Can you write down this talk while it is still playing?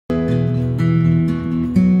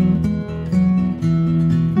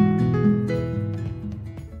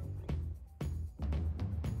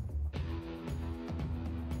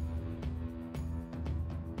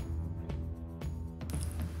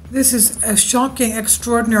This is a shocking,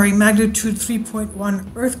 extraordinary magnitude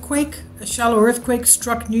 3.1 earthquake. A shallow earthquake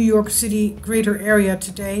struck New York City greater area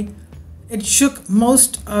today. It shook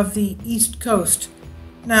most of the East Coast.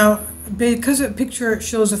 Now, because a picture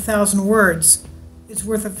shows 1,000 words, it's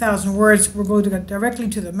worth 1,000 words. We're going to go directly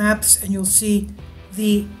to the maps and you'll see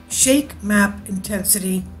the shake map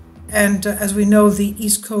intensity. And as we know, the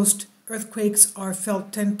East Coast earthquakes are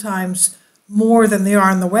felt 10 times more than they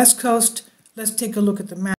are on the West Coast. Let's take a look at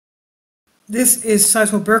the map. This is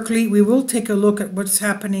Seismo Berkeley. We will take a look at what's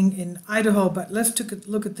happening in Idaho, but let's take a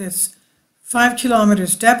look at this. 5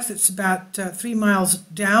 kilometers depth, it's about 3 miles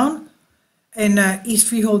down in East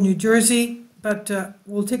Freehold, New Jersey, but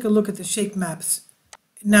we'll take a look at the shake maps.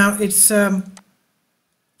 Now, it's been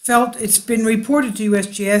reported to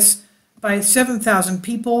USGS by 7,000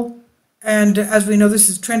 people, and as we know, this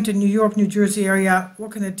is Trenton, New York, New Jersey area.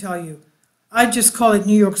 What can I tell you? I just call it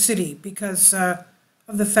New York City because of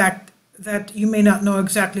the fact that you may not know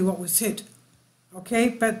exactly what was hit. Okay,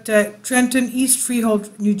 but Trenton, East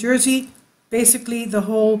Freehold, New Jersey, basically the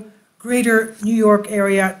whole greater New York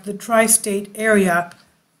area, the tri-state area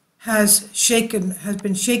has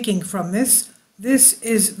been shaking from this. This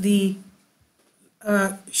is the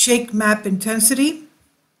shake map intensity.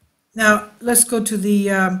 Now let's go to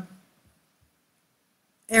the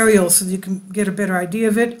aerial so that you can get a better idea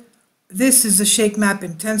of it. This is the shake map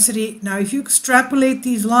intensity. Now, if you extrapolate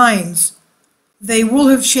these lines, they will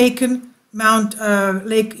have shaken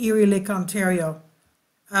Lake Erie, Lake Ontario,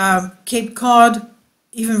 Cape Cod,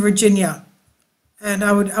 even Virginia, and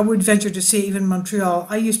I would venture to say even Montreal.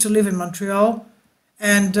 I used to live in Montreal,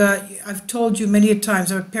 and I've told you many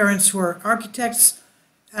times, our parents were architects,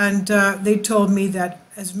 and they told me that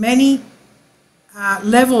as many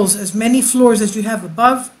levels, as many floors as you have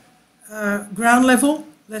above ground level,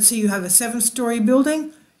 let's say you have a 7-story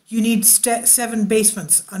building, you need 7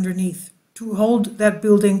 basements underneath to hold that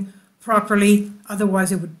building properly,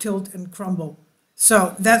 otherwise it would tilt and crumble.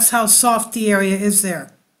 So that's how soft the area is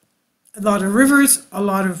there. A lot of rivers, a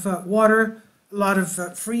lot of water, a lot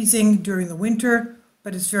of freezing during the winter,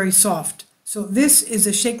 but it's very soft. So this is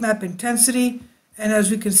a shake map intensity, and as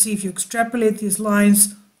we can see, if you extrapolate these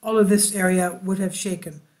lines, all of this area would have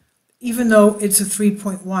shaken, even though it's a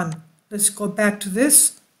 3.1. Let's go back to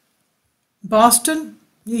this. Boston,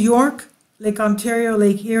 New York, Lake Ontario,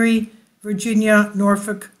 Lake Erie, Virginia,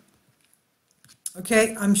 Norfolk.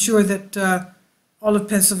 Okay, I'm sure that all of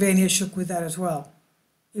Pennsylvania shook with that as well,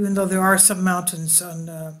 even though there are some mountains on,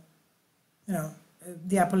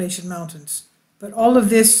 the Appalachian Mountains. But all of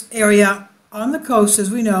this area on the coast, as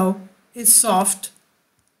we know, is soft.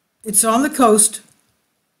 It's on the coast,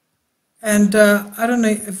 and I don't know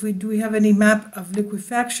if do we have any map of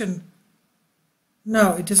liquefaction?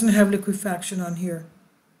 No, it doesn't have liquefaction on here.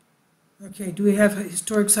 Okay, do we have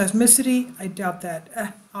historic seismicity? I doubt that.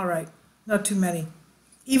 All right, not too many.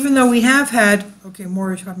 Even though we have had, okay,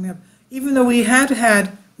 more is coming up. Even though we have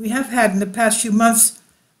had in the past few months,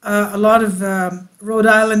 a lot of Rhode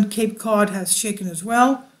Island, Cape Cod has shaken as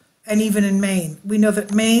well, and even in Maine. We know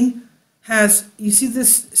that Maine has, you see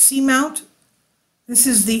this seamount? This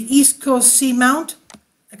is the East Coast seamount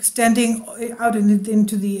extending out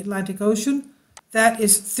into the Atlantic Ocean. That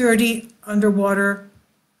is 30 underwater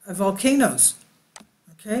volcanoes.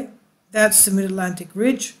 Okay, that's the Mid-Atlantic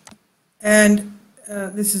Ridge, and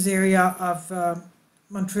this is the area of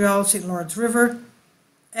Montreal, St. Lawrence River,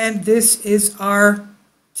 and this is our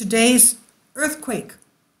today's earthquake.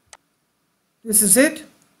 This is it.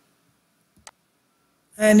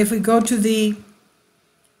 And if we go to the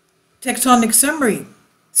tectonic summary,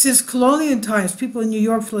 since colonial times, people in New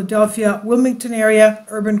York, Philadelphia, Wilmington area,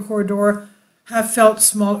 urban corridor, have felt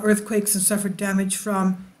small earthquakes and suffered damage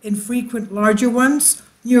from infrequent larger ones.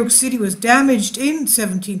 New York City was damaged in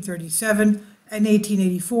 1737 and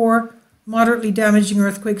 1884. Moderately damaging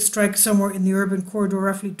earthquakes strike somewhere in the urban corridor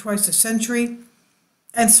roughly twice a century,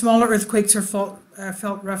 and smaller earthquakes are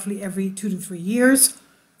felt roughly every 2 to 3 years.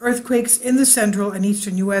 Earthquakes in the central and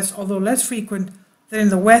eastern U.S., although less frequent than in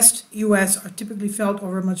the west U.S., are typically felt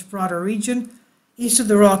over a much broader region. East of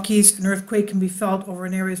the Rockies, an earthquake can be felt over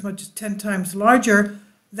an area as much as 10 times larger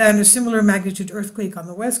than a similar magnitude earthquake on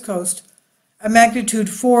the west coast. A magnitude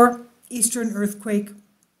 4 eastern earthquake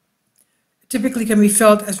typically can be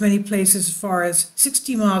felt as many places as far as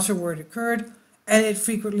 60 miles from where it occurred, and it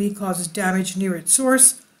frequently causes damage near its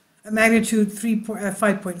source. A magnitude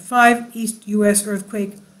 5.5 East U.S.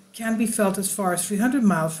 earthquake can be felt as far as 300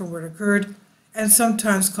 miles from where it occurred, and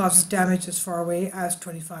sometimes causes damage as far away as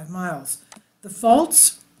 25 miles. The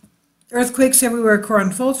faults, earthquakes everywhere occur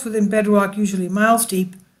on faults within bedrock, usually miles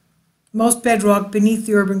deep. Most bedrock beneath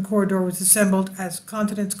the urban corridor was assembled as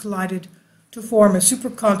continents collided to form a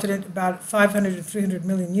supercontinent about 500 to 300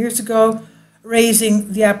 million years ago,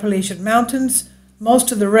 raising the Appalachian Mountains.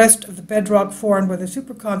 Most of the rest of the bedrock formed when the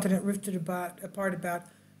supercontinent rifted apart about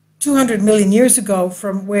 200 million years ago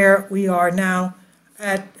from where we are now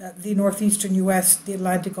at the northeastern U.S., the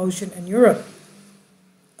Atlantic Ocean, and Europe.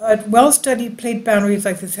 At well-studied plate boundaries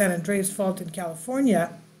like the San Andreas Fault in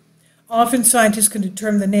California, often scientists can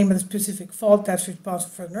determine the name of the specific fault that's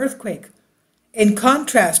responsible for an earthquake. In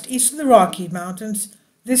contrast, east of the Rocky Mountains,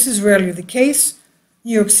 this is rarely the case.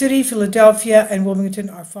 New York City, Philadelphia, and Wilmington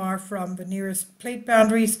are far from the nearest plate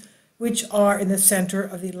boundaries, which are in the center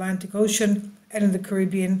of the Atlantic Ocean and in the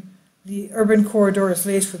Caribbean. The urban corridor is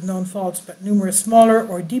laced with known faults, but numerous smaller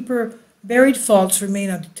or deeper buried faults remain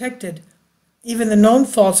undetected. Even the known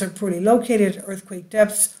faults are poorly located at earthquake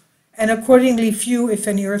depths, and accordingly few, if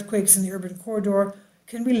any, earthquakes in the urban corridor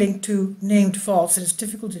can be linked to named faults, and it's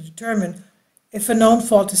difficult to determine if a known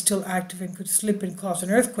fault is still active and could slip and cause an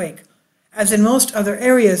earthquake. As in most other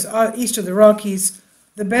areas east of the Rockies,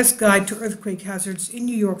 the best guide to earthquake hazards in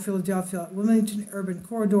New York, Philadelphia, Wilmington urban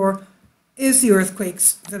corridor is the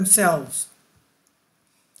earthquakes themselves.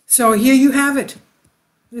 So here you have it.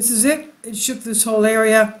 This is it. It shook this whole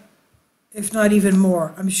area, if not even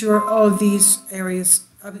more. I'm sure all of these areas,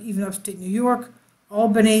 even upstate New York,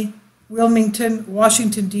 Albany, Wilmington,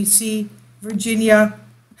 Washington, D.C., Virginia,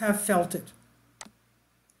 have felt it.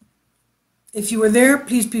 If you were there,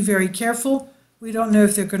 please be very careful. We don't know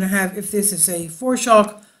if they're going to have, if this is a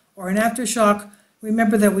foreshock or an aftershock.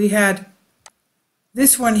 Remember that we had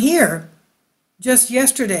this one here just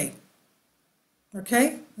yesterday.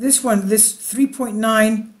 Okay? This one, this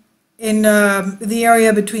 3.9 in the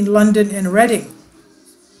area between London and Reading.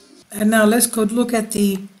 And now let's go look at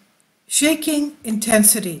the shaking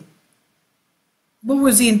intensity. What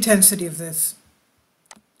was the intensity of this?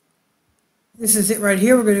 This is it right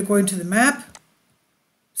here. We're going to go into the map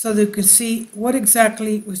so that you can see what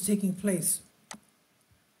exactly was taking place.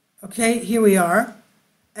 Okay, here we are.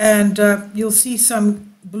 And you'll see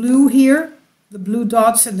some blue here, the blue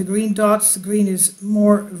dots and the green dots. The green is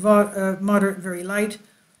more moderate, very light.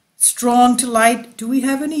 Strong to light. Do we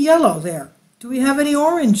have any yellow there? Do we have any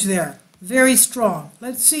orange there? Very strong.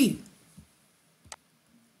 Let's see.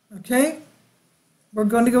 Okay, we're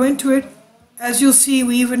going to go into it. As you'll see,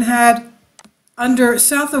 we even had under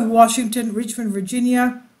south of Washington, Richmond,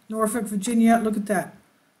 Virginia, Norfolk, Virginia. Look at that.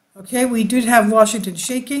 Okay, we did have Washington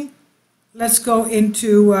shaking. Let's go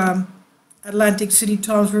into Atlantic City,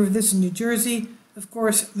 Toms River. This is New Jersey. Of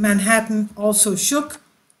course, Manhattan also shook.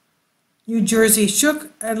 New Jersey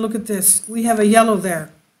shook. And look at this. We have a yellow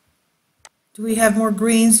there. Do we have more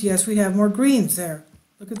greens? Yes, we have more greens there.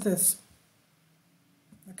 Look at this.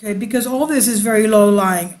 Okay, because all this is very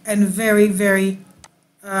low-lying and very, very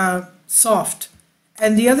soft.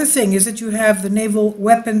 And the other thing is that you have the naval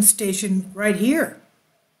weapons station right here.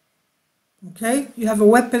 Okay, you have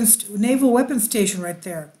a naval weapons station right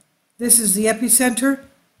there. This is the epicenter,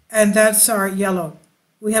 and that's our yellow.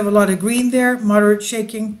 We have a lot of green there, moderate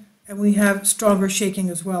shaking, and we have stronger shaking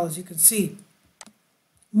as well, as you can see.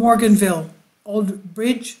 Morganville, Old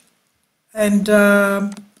Bridge, and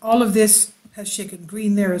all of this has shaken.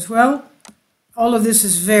 Green there as well. All of this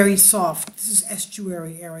is very soft. This is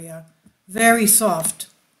estuary area. Very soft,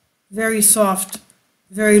 very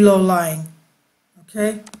low-lying.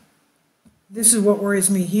 Okay, this is what worries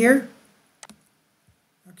me here.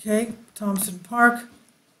 Okay, Thompson Park,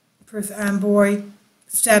 Perth Amboy,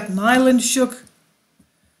 Staten Island shook.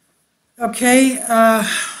 Okay,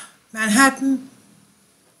 Manhattan,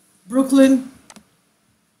 Brooklyn,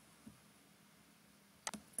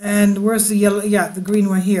 and where's the yellow? Yeah, the green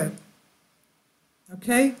one here.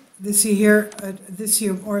 Okay, this here,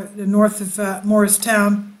 or the north of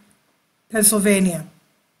Morristown, Pennsylvania.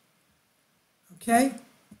 Okay,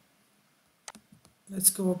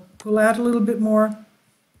 let's go pull out a little bit more,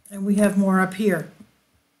 and we have more up here.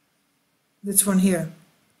 This one here.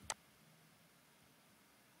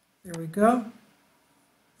 There we go.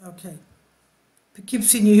 Okay,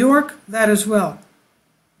 Poughkeepsie, New York, that as well.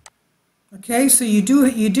 Okay, so you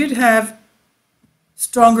did have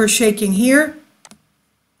stronger shaking here.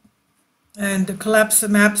 And to collapse the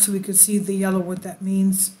map so we could see the yellow, what that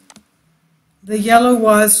means. The yellow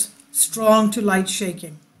was strong to light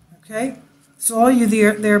shaking. Okay, so all you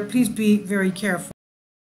there, please be very careful.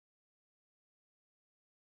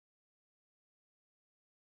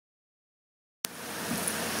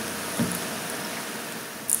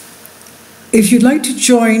 If you'd like to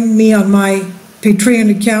join me on my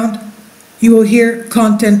Patreon account, you will hear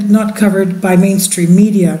content not covered by mainstream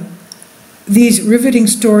media. These riveting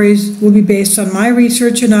stories will be based on my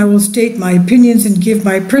research, and I will state my opinions and give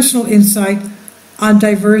my personal insight on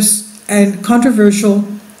diverse and controversial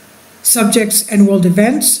subjects and world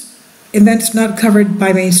events not covered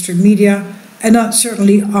by mainstream media, and not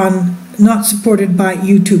supported by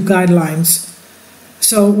YouTube guidelines.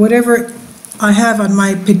 So whatever I have on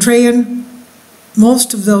my Patreon,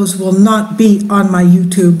 most of those will not be on my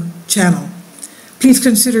YouTube channel. Please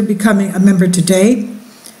consider becoming a member today.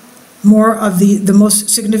 More of the most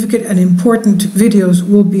significant and important videos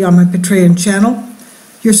will be on my Patreon channel.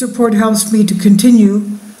 Your support helps me to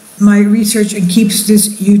continue my research and keeps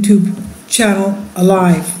this YouTube channel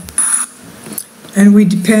alive. And we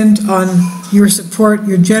depend on your support,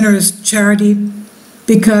 your generous charity,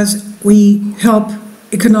 because we help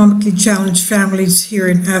economically challenged families here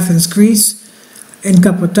in Athens, Greece, in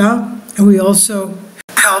Kapota, and we also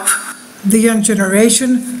help the young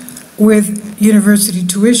generation with university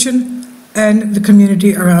tuition and the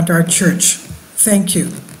community around our church. Thank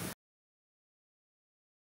you.